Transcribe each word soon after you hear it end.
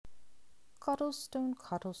Cottlestone,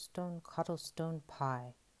 cottlestone, cottlestone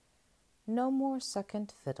pie. No more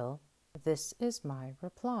second fiddle, this is my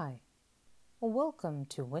reply. Welcome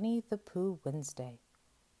to Winnie the Pooh Wednesday,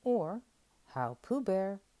 or How Pooh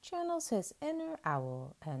Bear channels his inner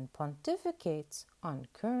owl and pontificates on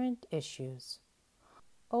current issues.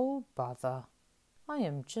 Oh, bother! I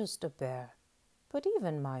am just a bear, but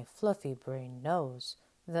even my fluffy brain knows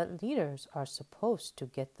that leaders are supposed to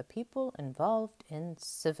get the people involved in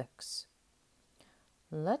civics.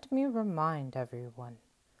 Let me remind everyone,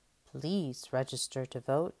 please register to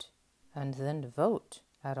vote, and then vote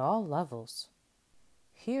at all levels.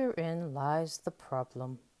 Herein lies the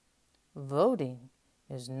problem. Voting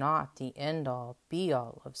is not the end-all,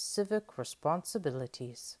 be-all of civic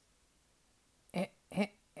responsibilities.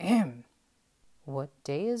 What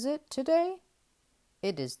day is it today?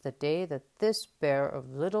 It is the day that this bear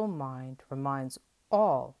of little mind reminds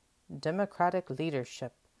all democratic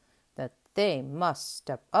leadership that they must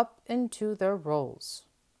step up into their roles.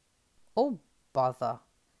 Oh, bother!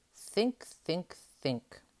 Think, think,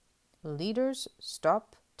 think. Leaders,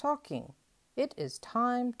 stop talking. It is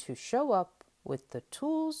time to show up with the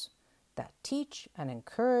tools that teach and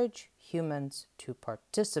encourage humans to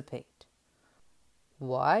participate.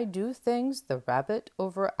 Why do things the rabbit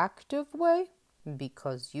overactive way?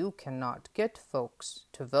 Because you cannot get folks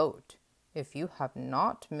to vote if you have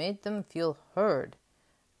not made them feel heard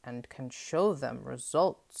and can show them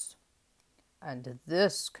results. And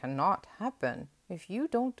this cannot happen if you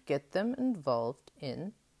don't get them involved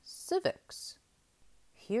in civics.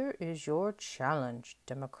 Here is your challenge,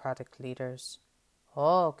 democratic leaders,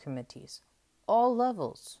 all committees, all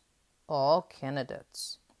levels, all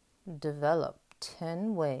candidates. Develop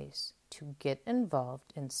 10 ways to get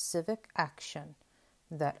involved in civic action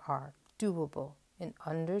that are doable in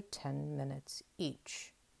under 10 minutes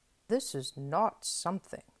each. This is not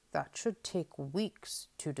something that should take weeks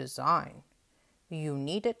to design. You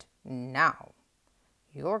need it now.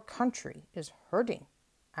 Your country is hurting,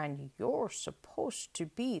 and you're supposed to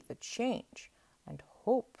be the change and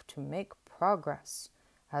hope to make progress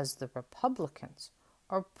as the Republicans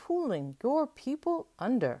are pulling your people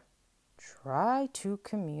under. Try to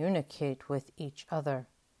communicate with each other.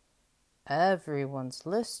 Everyone's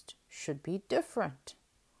list should be different.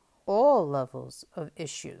 All levels of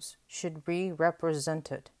issues should be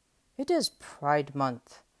represented. It is Pride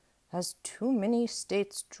Month, as too many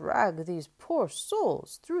states drag these poor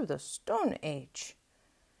souls through the Stone Age,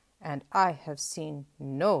 and I have seen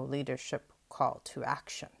no leadership call to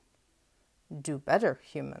action. Do better,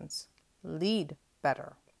 humans. Lead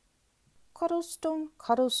better. Cottlestone,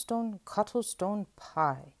 cottlestone, cottlestone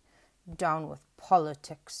pie. Down with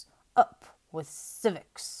politics, up with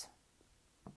civics.